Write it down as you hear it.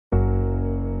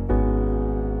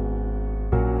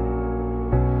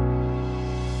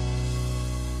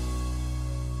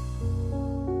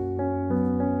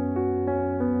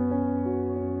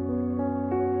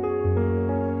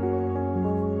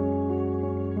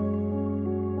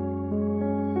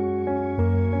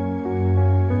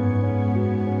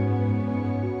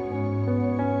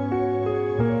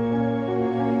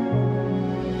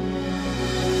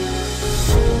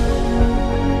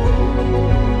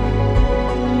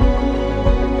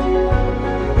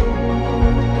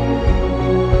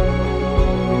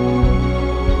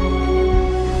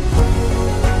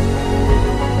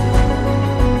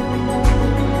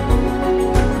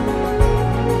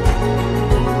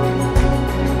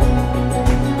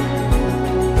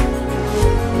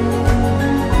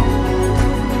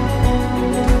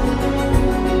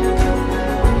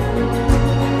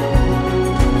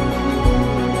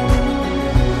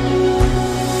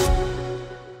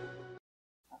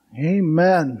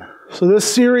Amen. So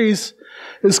this series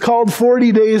is called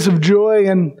 40 Days of Joy,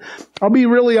 and I'll be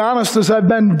really honest, as I've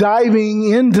been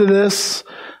diving into this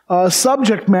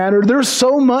subject matter, there's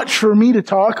so much for me to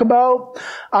talk about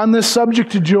on this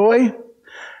subject of joy,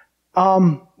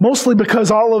 mostly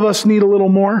because all of us need a little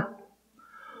more.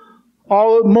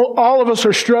 All of us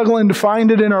are struggling to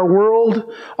find it in our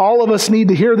world. All of us need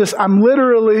to hear this. I'm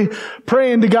literally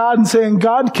praying to God and saying,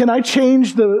 God, can I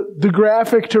change the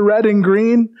graphic to red and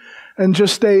green and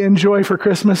just stay in joy for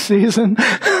Christmas season?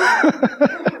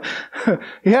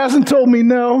 He hasn't told me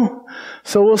no,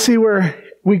 so we'll see where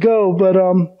we go. But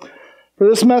for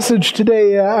this message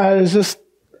today, I was just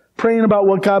praying about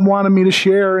what God wanted me to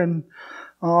share. And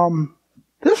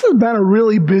this has been a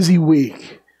really busy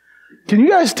week. Can you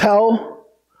guys tell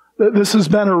that this has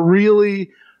been a really,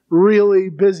 really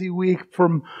busy week,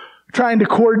 from trying to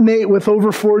coordinate with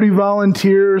over 40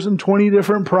 volunteers and 20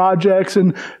 different projects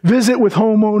and visit with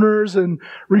homeowners and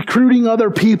recruiting other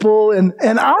people, and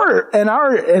our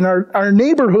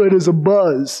neighborhood is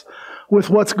abuzz with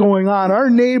what's going on. Our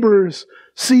neighbors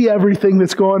see everything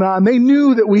that's going on. They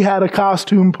knew that we had a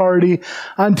costume party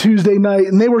on Tuesday night,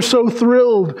 and they were so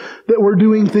thrilled that we're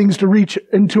doing things to reach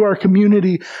into our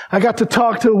community. I got to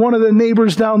talk to one of the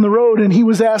neighbors down the road, and he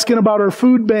was asking about our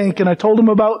food bank, and I told him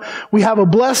about, we have a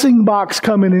blessing box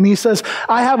coming, and he says,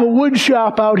 I have a wood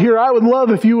shop out here. I would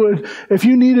love if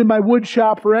you needed my wood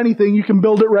shop for anything, you can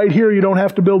build it right here. You don't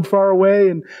have to build far away.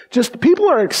 And just people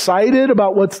are excited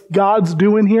about what God's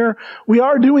doing here. We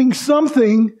are doing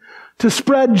something to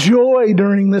spread joy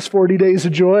during this 40 days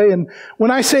of joy. And when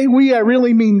I say we, I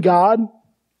really mean God,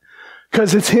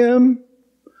 because it's Him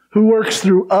who works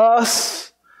through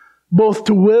us, both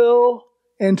to will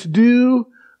and to do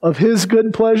of His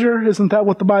good pleasure. Isn't that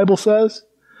what the Bible says?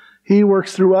 He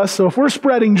works through us. So if we're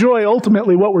spreading joy,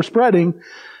 ultimately what we're spreading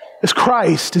is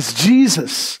Christ, is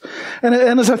Jesus. And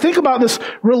as I think about this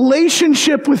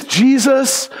relationship with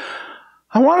Jesus,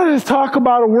 I wanted to talk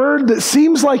about a word that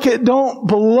seems like it don't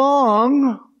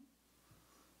belong,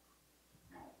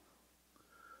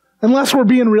 unless we're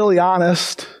being really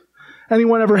honest.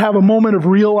 Anyone ever have a moment of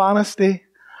real honesty?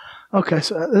 Okay,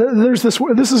 so there's this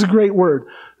word. This is a great word.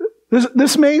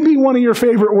 This may be one of your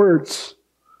favorite words.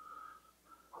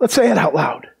 Let's say it out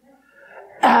loud.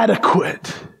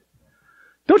 Adequate.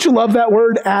 Don't you love that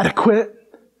word, adequate?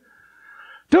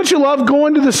 Don't you love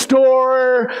going to the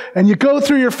store and you go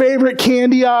through your favorite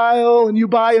candy aisle and you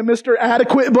buy a Mr.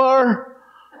 Adequate bar?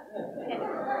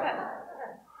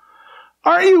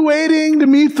 Aren't you waiting to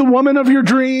meet the woman of your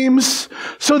dreams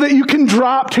so that you can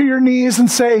drop to your knees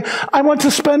and say, I want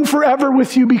to spend forever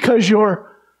with you because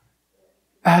you're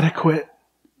adequate?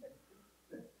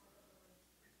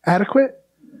 Adequate?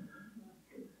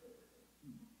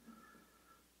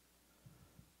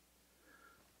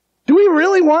 Do we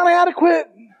really want adequate?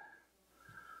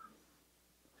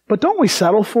 But don't we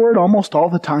settle for it almost all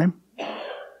the time?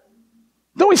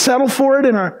 Don't we settle for it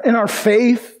in our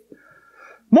faith?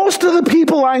 Most of the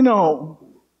people I know,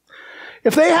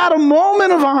 if they had a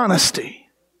moment of honesty,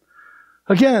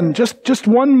 again, just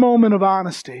one moment of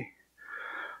honesty,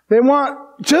 they want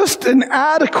just an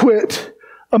adequate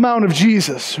amount of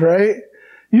Jesus, right?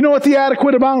 You know what the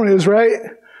adequate amount is, right?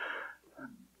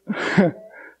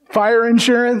 Fire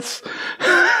insurance.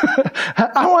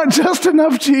 I want just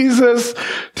enough Jesus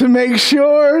to make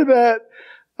sure that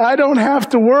I don't have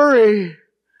to worry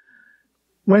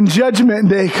when judgment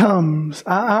day comes.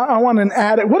 I want an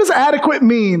adequate. What does adequate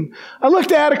mean? I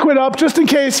looked adequate up just in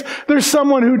case there's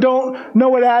someone who don't know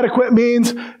what adequate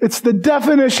means. It's the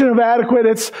definition of adequate.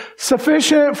 It's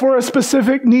sufficient for a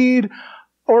specific need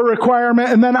or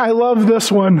requirement. And then I love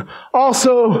this one.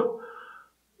 Also,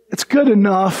 it's good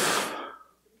enough.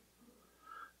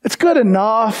 It's good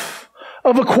enough,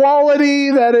 of a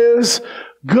quality that is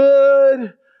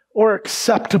good or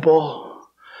acceptable.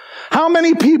 How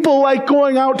many people like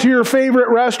going out to your favorite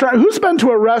restaurant? Who's been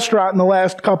to a restaurant in the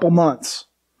last couple months?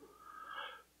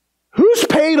 Who's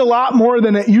paid a lot more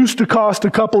than it used to cost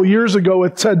a couple years ago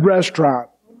at said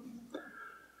restaurant?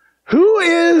 Who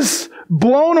is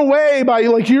blown away by,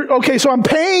 okay, so I'm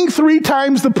paying 3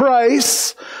 times the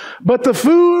price, but the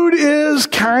food is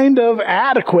kind of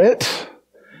adequate.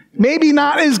 Maybe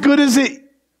not as good as it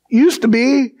used to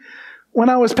be when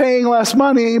I was paying less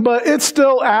money, but it's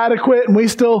still adequate, and we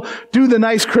still do the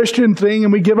nice Christian thing,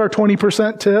 and we give our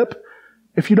 20% tip.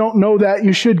 If you don't know that,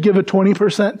 you should give a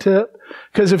 20% tip,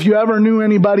 because if you ever knew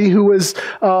anybody who was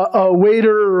a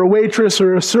waiter or a waitress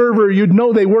or a server, you'd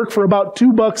know they work for about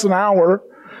 $2 an hour,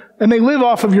 and they live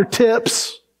off of your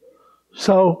tips.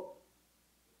 So,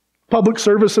 public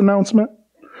service announcement.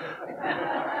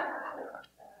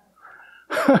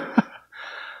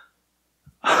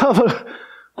 of a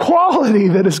quality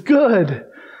that is good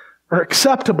or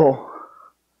acceptable.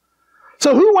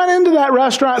 So who went into that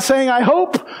restaurant saying, I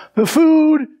hope the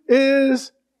food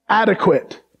is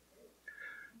adequate?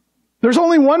 There's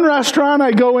only one restaurant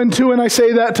I go into, and I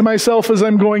say that to myself as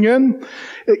I'm going in.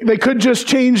 They could just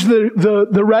change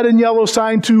the red and yellow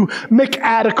sign to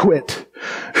McAdequate.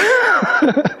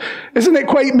 Isn't it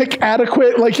quite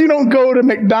McAdequate? Like, you don't go to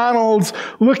McDonald's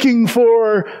looking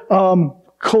for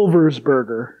Culver's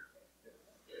burger.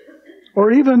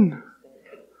 Or even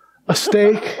a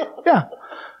steak. Yeah.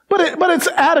 But it's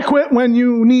adequate when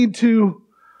you need to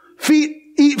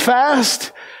eat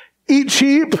fast, eat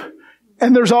cheap,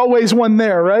 and there's always one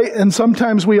there, right? And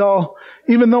sometimes we all,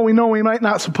 even though we know we might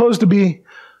not supposed to be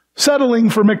settling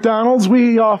for McDonald's,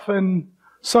 we often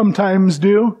sometimes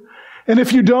do. And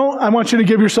if you don't, I want you to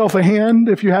give yourself a hand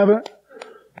if you haven't.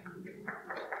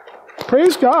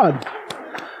 Praise God.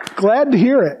 Glad to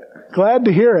hear it. Glad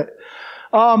to hear it.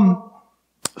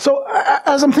 So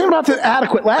as I'm thinking about the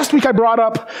adequate, last week I brought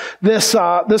up this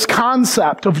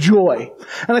concept of joy.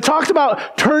 And I talked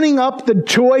about turning up the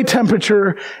joy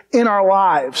temperature in our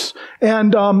lives.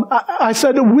 And I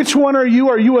said, which one are you?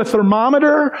 Are you a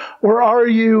thermometer or are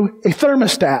you a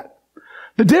thermostat?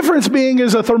 The difference being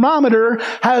is a thermometer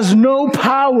has no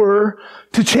power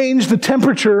to change the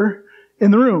temperature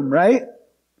in the room, right?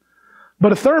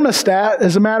 But a thermostat,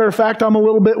 as a matter of fact, I'm a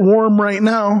little bit warm right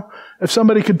now. If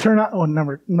somebody could turn on,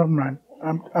 never mind.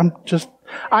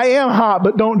 I am hot,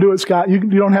 but don't do it, Scott. You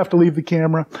don't have to leave the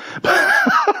camera.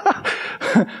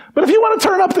 But if you want to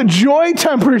turn up the joy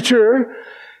temperature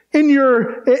in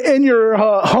your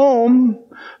home,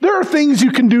 there are things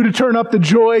you can do to turn up the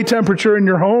joy temperature in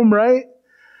your home, right?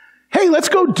 Hey, let's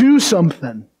go do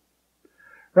something.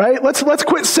 Right? Let's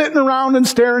quit sitting around and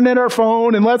staring at our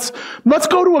phone, and let's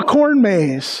go to a corn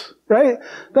maze. Right?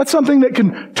 That's something that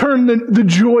can turn the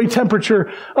joy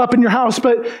temperature up in your house.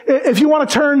 But if you want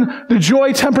to turn the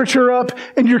joy temperature up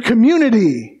in your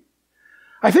community,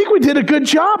 I think we did a good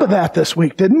job of that this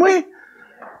week, didn't we?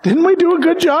 Didn't we do a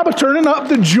good job of turning up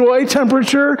the joy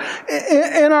temperature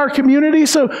in our community?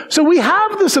 So we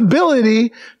have this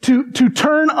ability to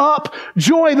turn up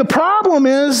joy. The problem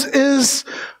is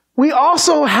we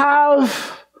also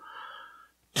have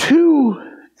two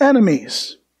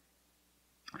enemies.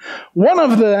 One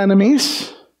of the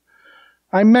enemies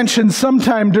I mentioned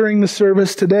sometime during the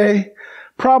service today,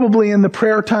 probably in the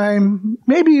prayer time,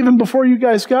 maybe even before you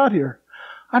guys got here.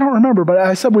 I don't remember, but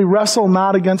I said we wrestle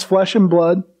not against flesh and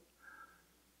blood.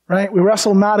 Right? We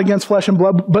wrestle not against flesh and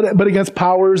blood, but against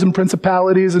powers and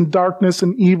principalities and darkness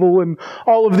and evil and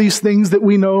all of these things that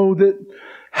we know that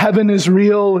heaven is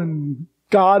real and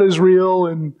God is real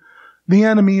and the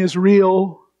enemy is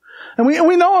real. And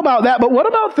we know about that, but what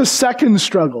about the second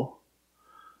struggle?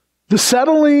 The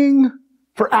settling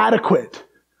for adequate.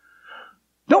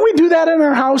 Don't we do that in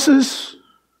our houses?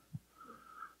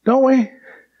 Don't we?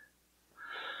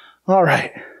 All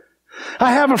right.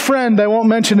 I have a friend, I won't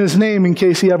mention his name in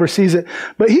case he ever sees it,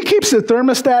 but he keeps the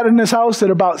thermostat in his house at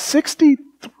about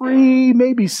 63,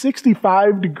 maybe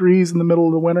 65 degrees in the middle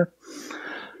of the winter.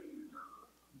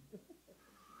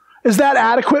 Is that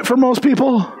adequate for most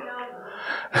people?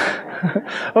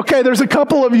 Okay, there's a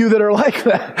couple of you that are like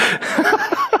that.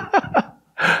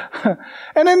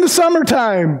 And in the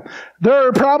summertime, there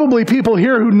are probably people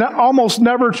here who almost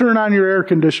never turn on your air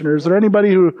conditioner. Is there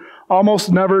anybody who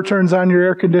almost never turns on your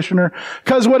air conditioner?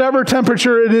 Because whatever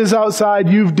temperature it is outside,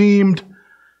 you've deemed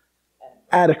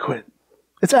adequate.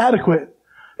 It's adequate.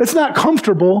 It's not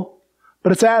comfortable,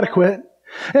 but it's adequate.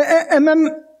 And then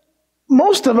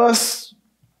most of us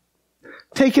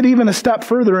take it even a step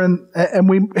further, and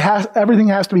everything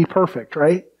has to be perfect,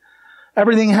 right?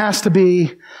 Everything has to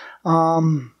be...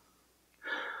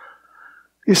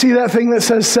 You see that thing that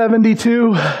says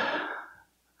 72?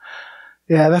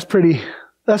 Yeah,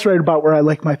 that's right about where I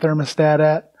like my thermostat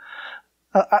at.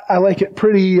 I like it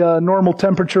pretty normal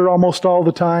temperature almost all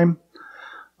the time.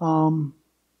 I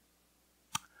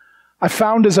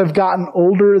found as I've gotten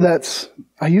older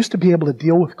I used to be able to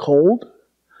deal with cold.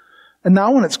 And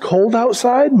now when it's cold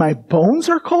outside, my bones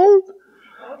are cold.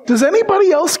 Does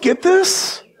anybody else get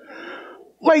this?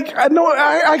 Like, I know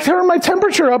I turn my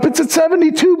temperature up. It's at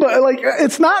 72, but like,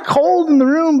 it's not cold in the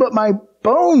room, but my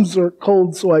bones are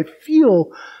cold, so I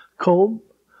feel cold.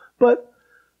 But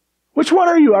which one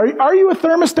are you? Are you a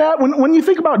thermostat? When you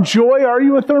think about joy, are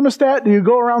you a thermostat? Do you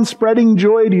go around spreading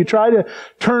joy? Do you try to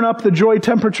turn up the joy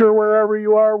temperature wherever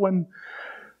you are when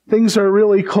things are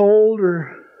really cold?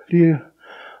 Or do you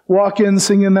walk in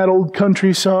singing that old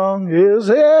country song? Is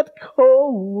it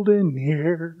cold in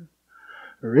here?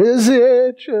 Or is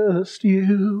it just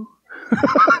you?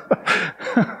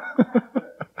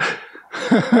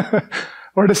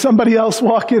 Or does somebody else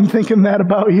walk in thinking that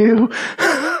about you?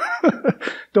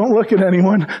 Don't look at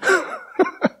anyone.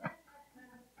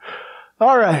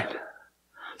 All right.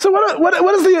 So what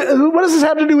does this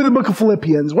have to do with the book of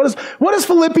Philippians? What does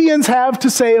Philippians have to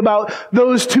say about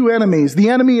those two enemies? The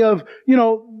enemy of,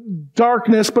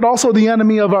 darkness, but also the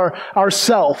enemy of our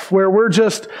self, where we're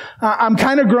just, I'm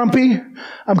kind of grumpy,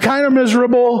 I'm kind of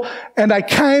miserable, and I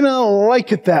kind of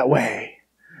like it that way.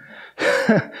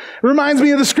 Reminds me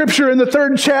of the scripture in the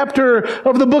 3rd chapter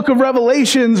of the book of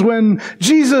Revelations when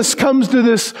Jesus comes to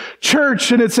this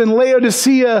church and it's in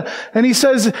Laodicea and he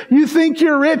says, you think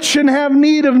you're rich and have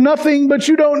need of nothing, but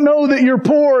you don't know that you're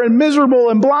poor and miserable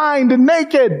and blind and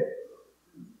naked.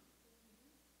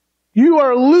 You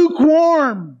are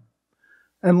lukewarm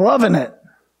and loving it.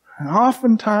 And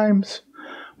oftentimes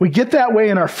we get that way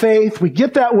in our faith. We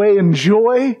get that way in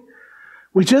joy.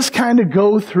 We just kind of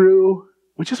go through.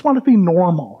 We just want to be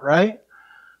normal, right?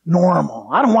 Normal.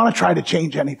 I don't want to try to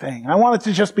change anything. I want it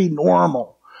to just be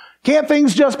normal. Can't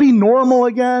things just be normal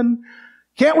again?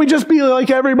 Can't we just be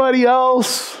like everybody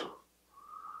else?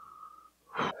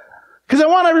 Because I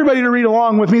want everybody to read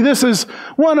along with me. This is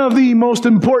one of the most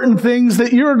important things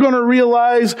that you're going to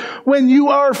realize when you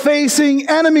are facing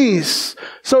enemies.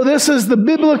 So this is the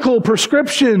biblical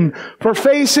prescription for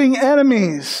facing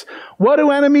enemies. What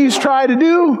do enemies try to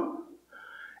do?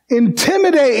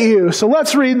 Intimidate you. So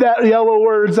let's read that yellow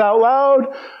words out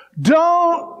loud.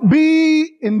 Don't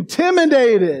be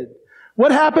intimidated.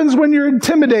 What happens when you're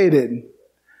intimidated?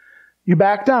 You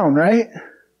back down, right?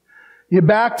 You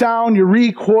back down, you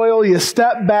recoil, you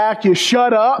step back, you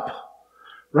shut up,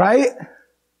 right?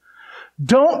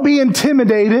 Don't be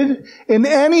intimidated in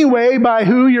any way by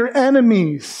who your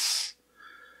enemies.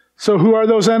 So who are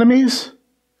those enemies?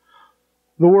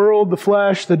 The world, the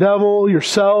flesh, the devil,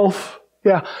 yourself.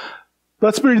 Yeah.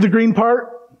 Let's read the green part.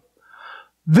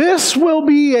 This will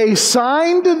be a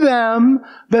sign to them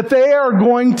that they are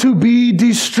going to be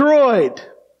destroyed.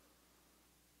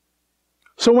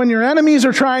 So when your enemies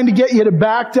are trying to get you to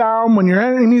back down, when your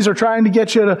enemies are trying to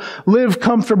get you to live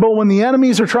comfortable, when the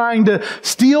enemies are trying to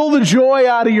steal the joy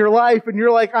out of your life, and you're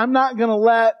like, I'm not going to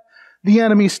let the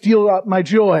enemy steal up my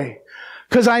joy.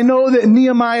 Because I know that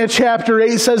Nehemiah chapter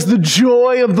 8 says, the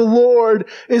joy of the Lord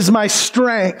is my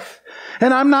strength.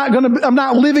 And I'm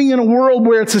not living in a world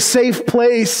where it's a safe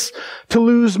place to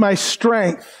lose my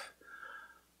strength.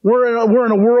 We're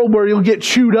in a world where you'll get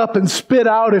chewed up and spit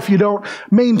out if you don't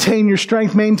maintain your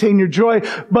strength, maintain your joy.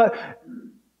 But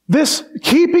this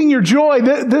keeping your joy,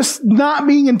 this not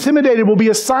being intimidated will be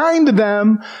a sign to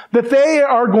them that they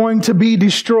are going to be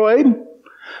destroyed.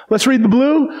 Let's read the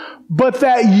blue. But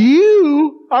that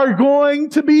you are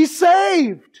going to be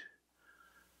saved.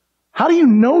 How do you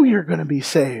know you're going to be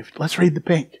saved? Let's read the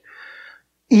pink.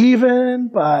 Even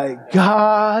by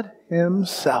God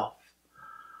Himself.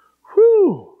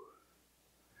 Whew.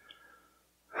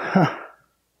 Huh.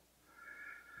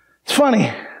 It's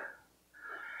funny.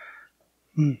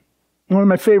 One of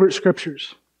my favorite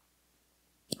scriptures.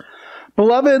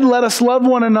 Beloved, let us love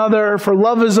one another, for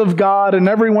love is of God, and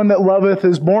everyone that loveth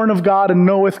is born of God and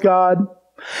knoweth God.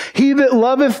 He that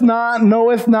loveth not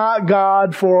knoweth not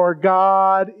God, for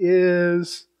God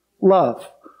is love.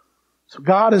 So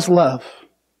God is love.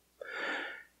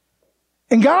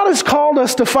 And God has called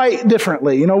us to fight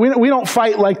differently. We don't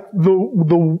fight like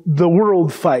the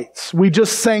world fights. We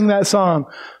just sang that song.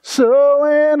 So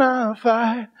when I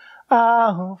fight,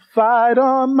 I'll fight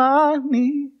on my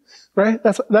knees. Right?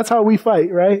 That's how we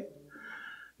fight, right?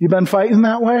 You been fighting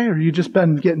that way, or you just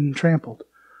been getting trampled?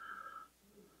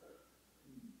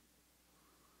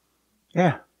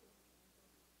 Yeah.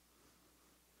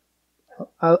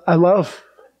 I love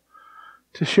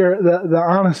to share the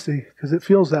honesty because it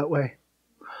feels that way.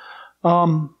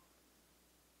 So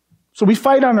we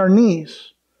fight on our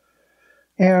knees.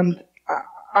 And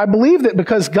I believe that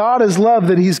because God is love,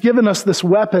 that He's given us this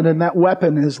weapon, and that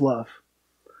weapon is love.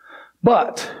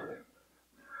 But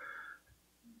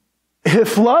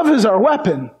if love is our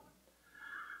weapon,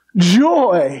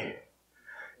 joy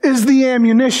is the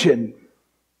ammunition.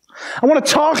 I want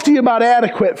to talk to you about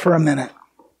adequate for a minute.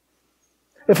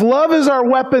 If love is our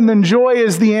weapon, then joy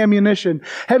is the ammunition.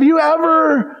 Have you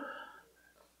ever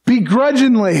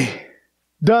begrudgingly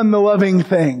done the loving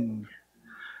thing?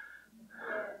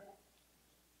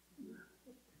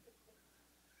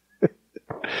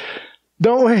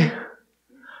 Don't we?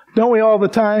 Don't we all the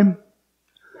time?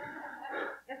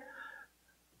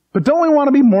 But don't we want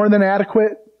to be more than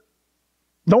adequate?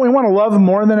 Don't we want to love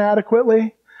more than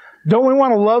adequately? Don't we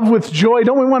want to love with joy?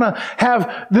 Don't we want to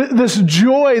have this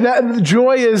joy? That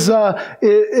joy is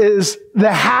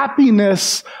the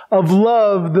happiness of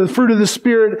love, the fruit of the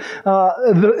Spirit.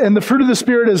 And the fruit of the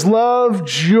Spirit is love,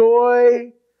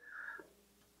 joy.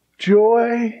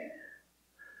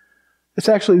 It's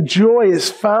actually, joy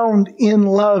is found in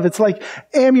love. It's like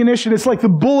ammunition. It's like the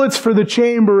bullets for the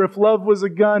chamber if love was a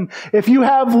gun. If you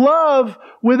have love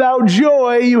without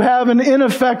joy, you have an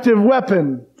ineffective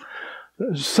weapon.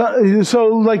 So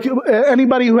like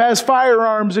anybody who has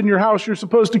firearms in your house, you're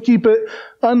supposed to keep it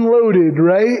unloaded,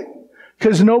 right?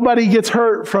 Because nobody gets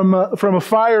hurt from a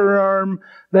firearm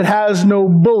that has no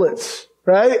bullets,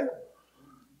 right? Yeah.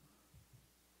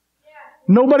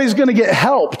 Nobody's going to get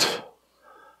helped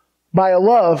by a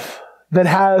love that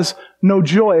has no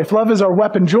joy. If love is our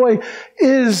weapon, joy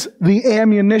is the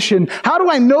ammunition. How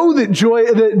do I know that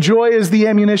joy is the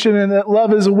ammunition and that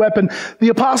love is a weapon? The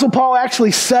Apostle Paul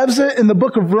actually says it in the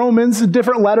book of Romans, a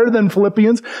different letter than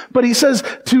Philippians, but he says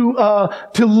to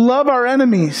love our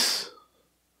enemies.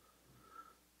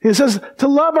 He says to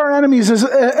love our enemies.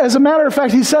 As a matter of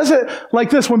fact, he says it like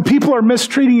this: when people are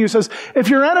mistreating you, he says, if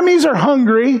your enemies are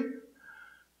hungry,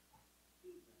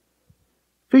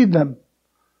 feed them.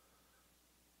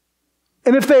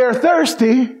 And if they are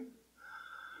thirsty,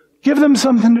 give them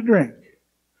something to drink.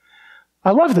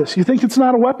 I love this. You think it's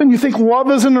not a weapon? You think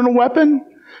love isn't a weapon?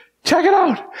 Check it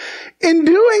out. In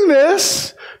doing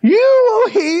this, you will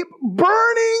heap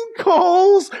burning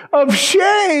coals of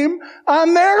shame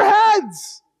on their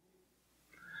heads.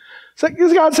 It's like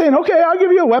God saying, okay, I'll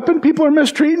give you a weapon. People are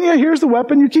mistreating you. Here's the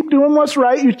weapon. You keep doing what's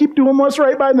right. You keep doing what's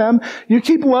right by them. You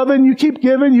keep loving. You keep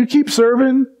giving. You keep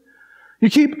serving. You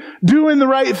keep doing the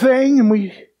right thing, and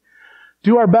we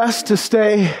do our best to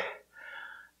stay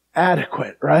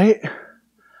adequate, right?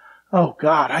 Oh,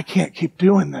 God, I can't keep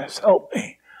doing this. Help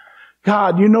me.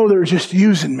 God, you know they're just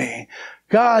using me.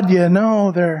 God, you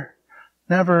know they're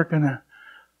never gonna.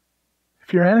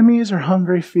 If your enemies are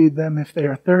hungry, feed them. If they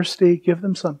are thirsty, give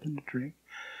them something to drink.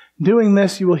 In doing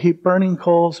this, you will heap burning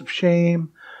coals of shame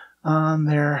on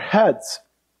their heads.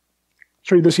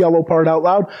 Let's read this yellow part out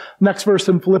loud. Next verse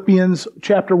in Philippians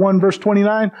chapter 1, verse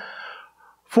 29.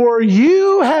 For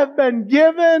you have been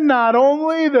given not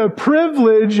only the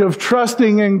privilege of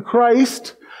trusting in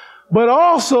Christ, but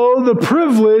also the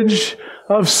privilege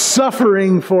of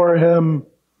suffering for Him.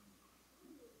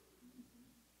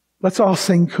 Let's all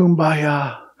sing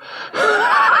Kumbaya.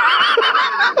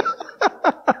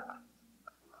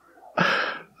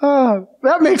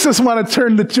 That makes us want to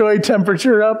turn the joy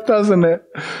temperature up, doesn't it?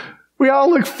 We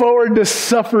all look forward to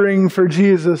suffering for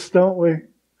Jesus, don't we?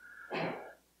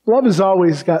 Love has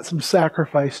always got some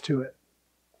sacrifice to it.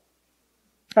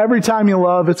 Every time you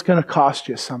love, it's going to cost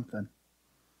you something.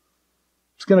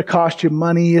 It's going to cost you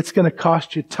money. It's going to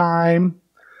cost you time.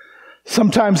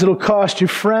 Sometimes it'll cost you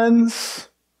friends.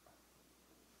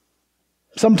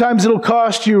 Sometimes it'll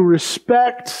cost you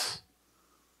respect.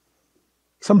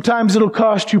 Sometimes it'll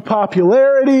cost you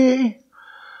popularity.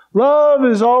 Love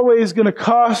is always going to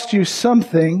cost you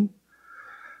something.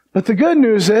 But the good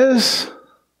news is,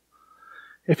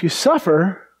 if you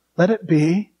suffer, let it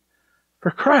be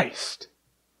for Christ.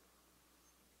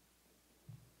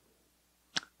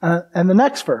 And the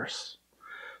next verse.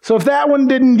 So if that one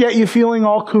didn't get you feeling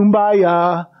all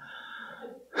kumbaya,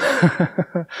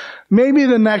 maybe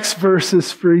the next verse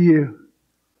is for you.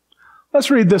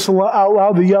 Let's read this out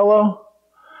loud, the yellow.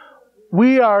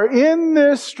 We are in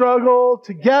this struggle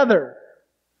together.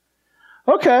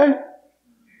 Okay.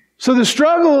 So the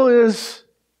struggle is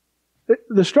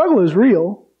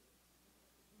real,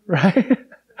 right?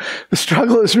 The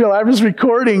struggle is real. I was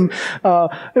recording.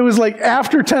 It was like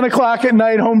after 10 o'clock at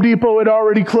night. Home Depot had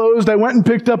already closed. I went and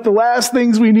picked up the last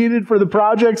things we needed for the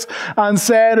projects on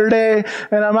Saturday.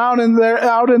 And I'm out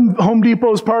in Home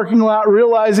Depot's parking lot,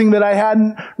 realizing that I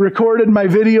hadn't recorded my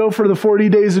video for the 40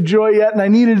 Days of Joy yet. And I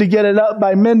needed to get it up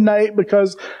by midnight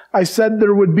because I said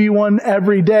there would be one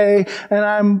every day. And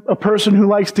I'm a person who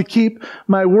likes to keep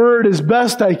my word as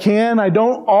best I can. I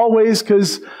don't always,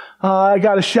 because I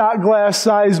got a shot glass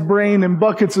sized brain and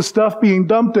buckets of stuff being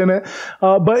dumped in it.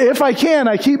 But if I can,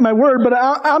 I keep my word. But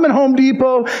I'm at Home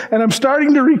Depot and I'm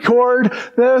starting to record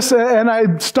this. And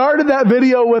I started that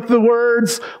video with the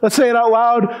words, let's say it out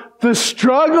loud, the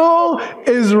struggle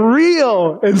is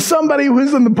real. And somebody who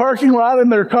was in the parking lot in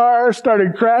their car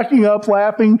started cracking up,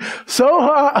 laughing so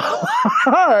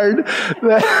hard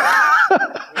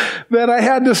that I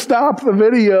had to stop the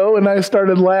video, and I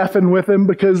started laughing with him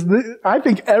because I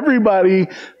think everybody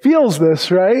feels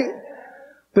this, right?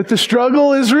 That the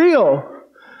struggle is real.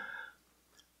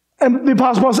 And the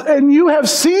Apostle Paul says, and you have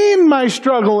seen my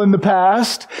struggle in the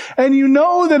past, and you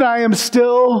know that I am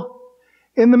still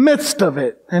in the midst of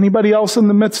it. Anybody else in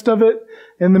the midst of it?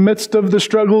 In the midst of the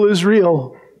struggle is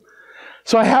real.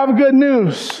 So I have good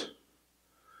news.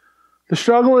 The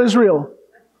struggle is real.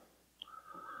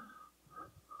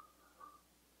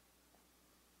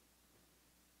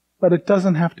 But it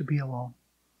doesn't have to be alone.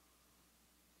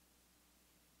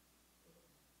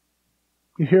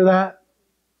 You hear that?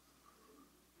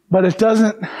 But it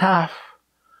doesn't have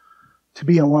to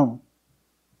be alone.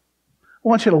 I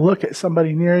want you to look at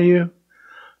somebody near you and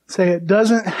say, it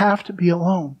doesn't have to be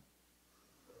alone.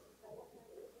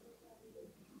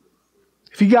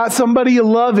 If you got somebody you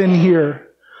love in here,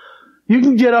 you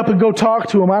can get up and go talk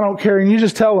to them. I don't care. And you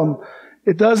just tell them,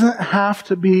 it doesn't have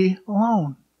to be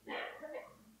alone.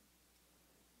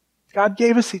 God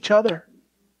gave us each other.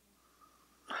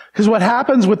 Because what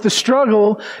happens with the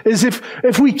struggle is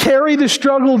if we carry the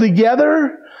struggle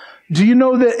together, do you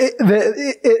know that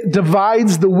it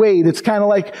divides the weight? It's kind of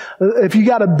like if you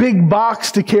got a big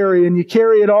box to carry and you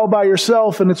carry it all by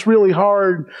yourself and it's really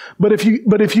hard. But if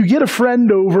you get a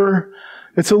friend over,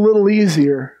 it's a little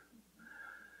easier.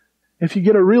 If you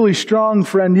get a really strong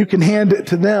friend, you can hand it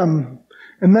to them.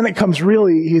 And then it comes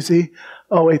really easy.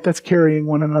 Oh, wait, that's carrying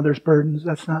one another's burdens.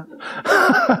 That's not.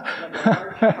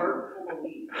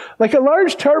 Like a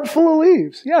large tarp full of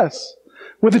leaves, yes.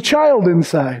 With a child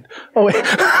inside. Oh, wait.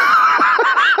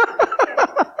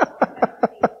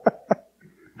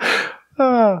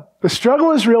 The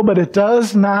struggle is real, but it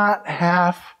does not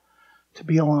have to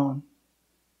be alone.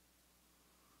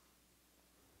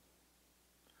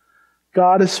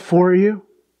 God is for you,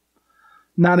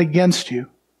 not against you.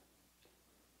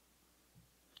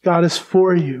 God is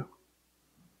for you,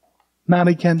 not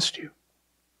against you.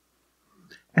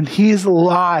 And He is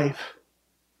alive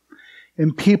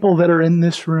in people that are in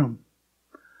this room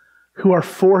who are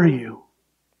for you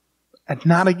and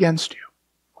not against you.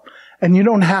 And you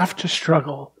don't have to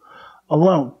struggle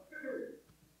alone.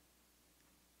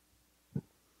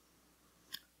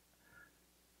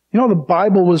 You know, the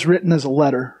Bible was written as a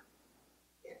letter.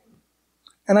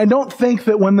 And I don't think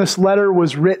that when this letter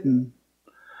was written,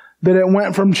 that it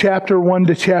went from chapter 1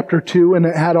 to chapter 2 and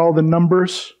it had all the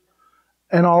numbers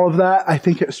and all of that. I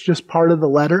think it's just part of the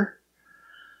letter.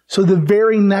 So the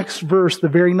very next verse, the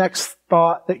very next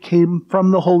thought that came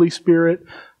from the Holy Spirit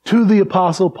to the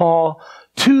Apostle Paul,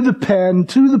 to the pen,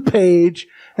 to the page,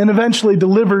 and eventually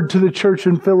delivered to the church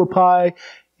in Philippi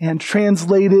and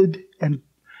translated and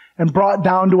brought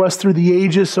down to us through the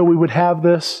ages so we would have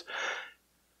this.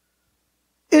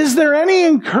 Is there any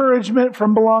encouragement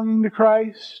from belonging to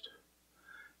Christ?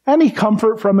 Any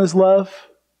comfort from His love?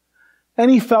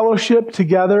 Any fellowship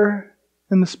together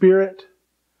in the Spirit?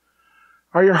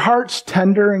 Are your hearts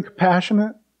tender and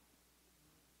compassionate?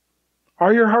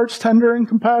 Are your hearts tender and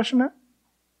compassionate?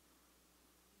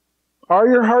 Are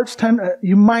your hearts tender?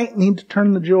 You might need to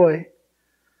turn the joy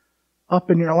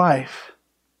up in your life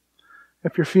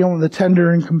if you're feeling the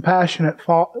tender and compassionate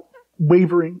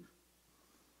wavering.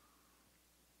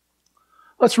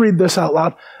 Let's read this out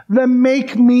loud. Then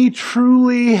make me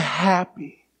truly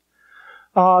happy.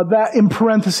 That in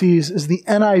parentheses is the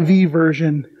NIV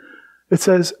version. It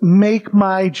says, make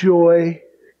my joy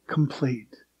complete.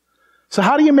 So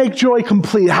how do you make joy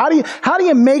complete? How do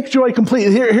you make joy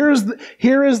complete? Here is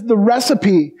the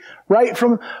recipe, right?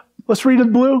 Let's read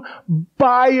it blue.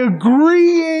 By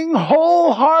agreeing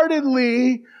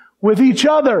wholeheartedly with each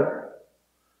other.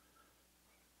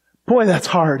 Boy, that's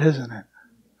hard, isn't it?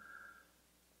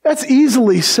 That's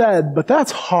easily said, but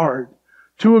that's hard.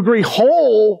 To agree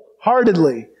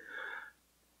wholeheartedly.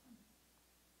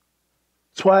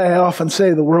 That's why I often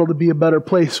say the world would be a better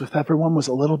place if everyone was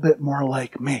a little bit more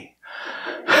like me.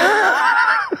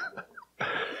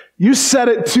 You said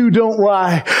it too, don't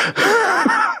lie.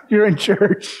 You're in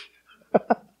church.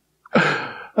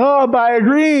 By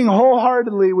agreeing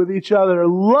wholeheartedly with each other,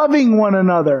 loving one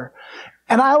another.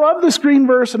 And I love this green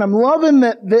verse, and I'm loving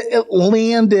that it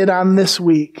landed on this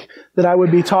week that I would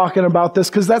be talking about this,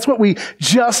 because that's what we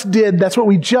just did. That's what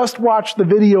we just watched the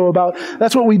video about.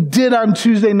 That's what we did on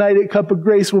Tuesday night at Cup of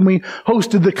Grace when we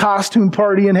hosted the costume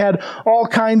party and had all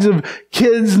kinds of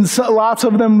kids, and lots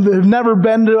of them that have never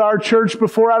been to our church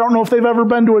before. I don't know if they've ever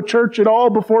been to a church at all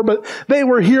before, but they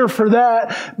were here for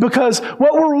that, because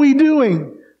what were we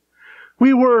doing?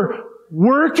 We were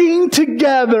working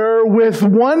together with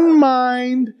one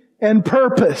mind and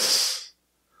purpose.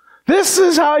 This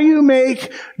is how you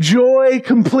make joy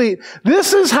complete.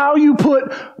 This is how you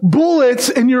put bullets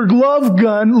in your glove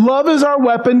gun. Love is our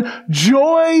weapon.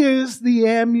 Joy is the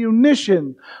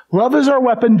ammunition. Love is our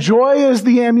weapon. Joy is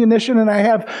the ammunition. And I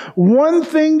have one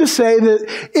thing to say,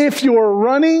 that if you're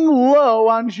running low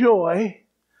on joy,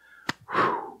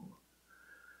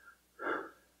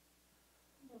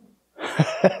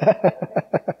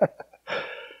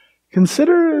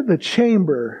 consider the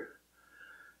chamber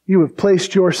you have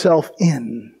placed yourself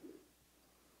in.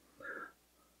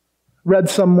 Read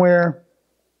somewhere,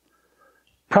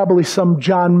 probably some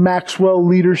John Maxwell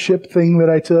leadership thing that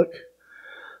I took,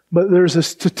 but there's a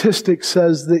statistic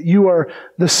says that you are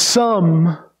the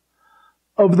sum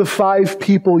of the 5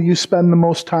 people you spend the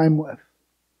most time with.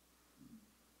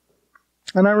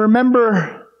 And I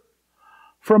remember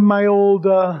from my old,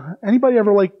 anybody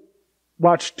ever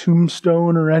watch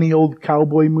Tombstone or any old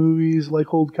cowboy movies,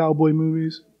 like old cowboy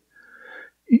movies?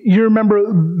 You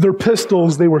remember their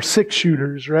pistols, they were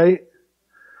 6-shooters, right?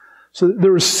 So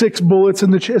there were 6 bullets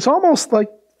in the it's almost like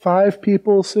 5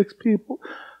 people, 6 people.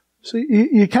 So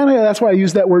you kind of, that's why I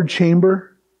use that word chamber.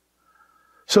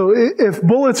 So if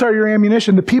bullets are your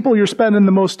ammunition, the people you're spending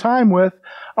the most time with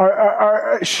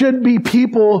should be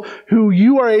people who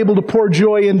you are able to pour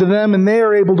joy into them, and they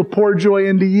are able to pour joy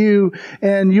into you,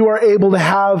 and you are able to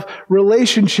have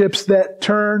relationships that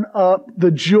turn up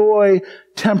the joy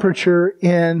temperature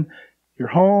in your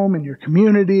home and your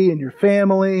community and your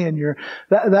family and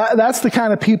that's the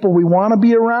kind of people we want to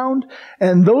be around.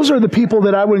 And those are the people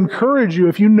that I would encourage you,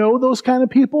 if you know those kind of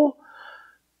people,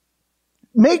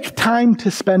 make time to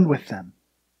spend with them.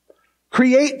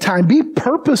 Create time. Be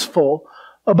purposeful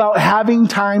about having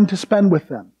time to spend with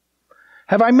them.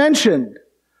 Have I mentioned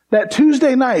that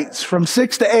Tuesday nights from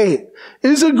 6 to 8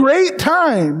 is a great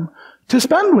time to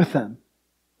spend with them?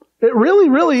 It really,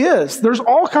 really is. There's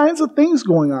all kinds of things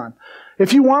going on.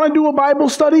 If you want to do a Bible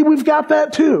study, we've got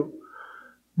that too.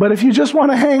 But if you just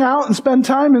want to hang out and spend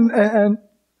time and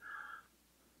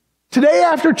today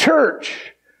after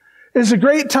church is a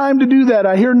great time to do that.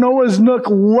 I hear Noah's Nook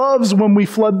loves when we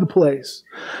flood the place.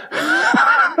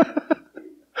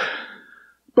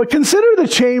 But consider the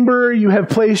chamber you have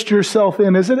placed yourself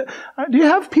in. Do you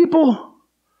have people?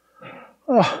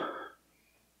 Oh.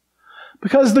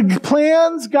 Because the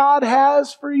plans God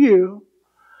has for you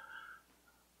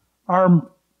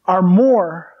are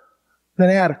more than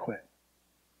adequate.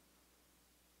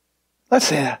 Let's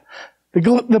say that.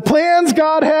 The plans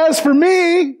God has for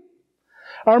me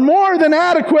are more than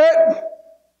adequate.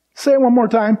 Say it one more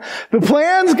time. The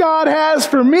plans God has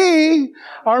for me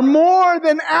are more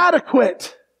than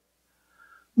adequate.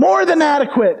 More than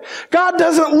adequate. God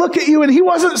doesn't look at you, and He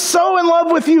wasn't so in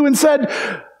love with you and said,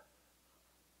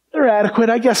 they're adequate.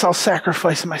 I guess I'll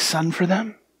sacrifice my son for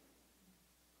them.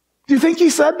 Do you think He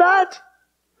said that?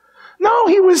 No,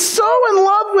 He was so in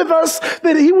love with us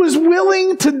that He was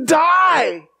willing to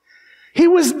die. He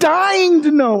was dying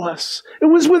to know us. It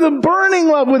was with a burning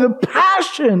love, with a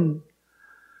passion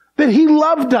that He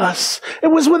loved us. It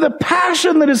was with a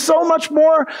passion that is so much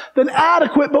more than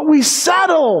adequate, but we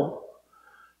settle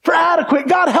for adequate.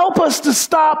 God, help us to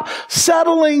stop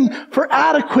settling for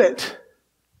adequate.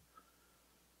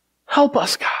 Help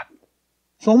us, God.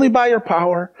 It's only by your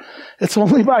power. It's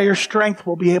only by your strength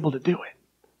we'll be able to do it.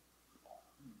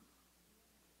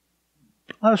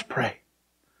 Let us pray.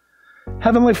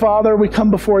 Heavenly Father, we come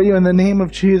before you in the name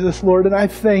of Jesus, Lord, and I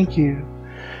thank you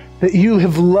that you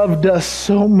have loved us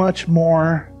so much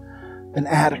more than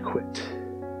adequate.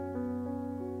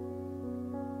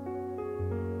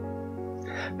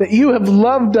 That you have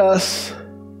loved us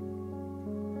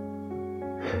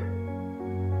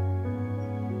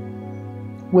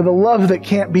with a love that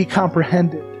can't be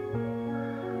comprehended,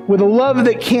 with a love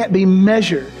that can't be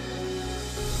measured.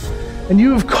 And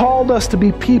you have called us to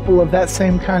be people of that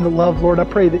same kind of love, Lord. I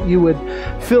pray that you would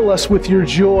fill us with your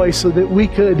joy so that we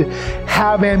could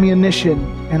have ammunition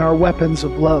in our weapons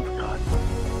of love, God.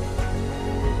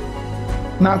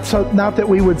 Not that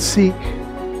we would seek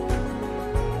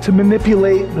to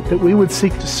manipulate, but that we would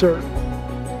seek to serve.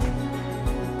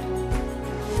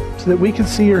 So that we can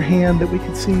see your hand, that we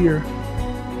can see your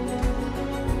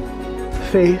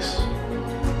face,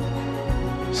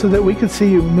 so that we can see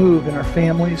you move in our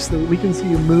families, so that we can see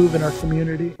you move in our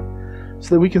community,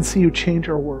 so that we can see you change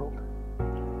our world.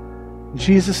 In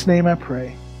Jesus' name I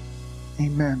pray.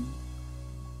 Amen.